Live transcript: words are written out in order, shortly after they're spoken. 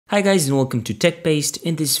Hi guys and welcome to TechBased.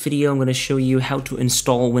 In this video I'm going to show you how to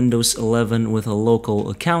install Windows 11 with a local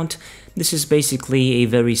account. This is basically a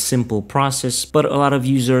very simple process, but a lot of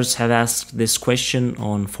users have asked this question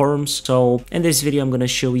on forums. So in this video I'm going to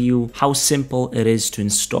show you how simple it is to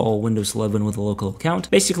install Windows 11 with a local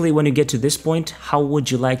account. Basically, when you get to this point, how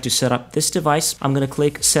would you like to set up this device? I'm going to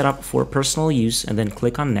click Setup for personal use and then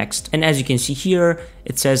click on Next. And as you can see here,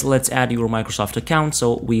 it says let's add your Microsoft account.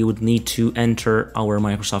 So we would need to enter our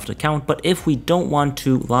Microsoft account. But if we don't want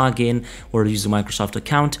to log in or use the Microsoft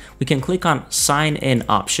account, we can click on Sign In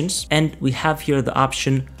Options. And we have here the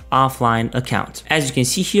option offline account. As you can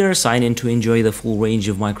see here, sign in to enjoy the full range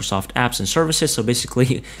of Microsoft apps and services. So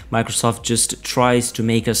basically Microsoft just tries to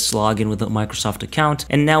make us log in with a Microsoft account.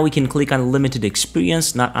 And now we can click on limited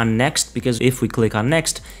experience, not on next, because if we click on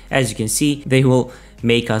next, as you can see, they will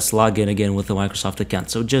make us log in again with the Microsoft account.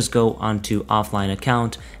 So just go onto offline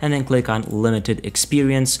account and then click on limited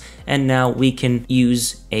experience. And now we can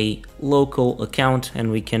use a local account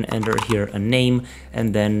and we can enter here a name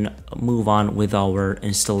and then move on with our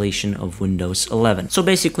installation of Windows 11. So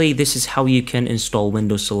basically this is how you can install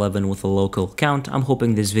Windows 11 with a local account. I'm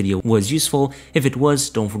hoping this video was useful. If it was,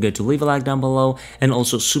 don't forget to leave a like down below and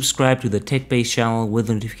also subscribe to the TechBased channel with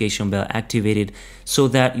the notification bell activated so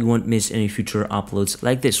that you won't miss any future uploads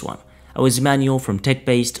like this one. I was Emmanuel from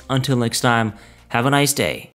TechBased. Until next time, have a nice day.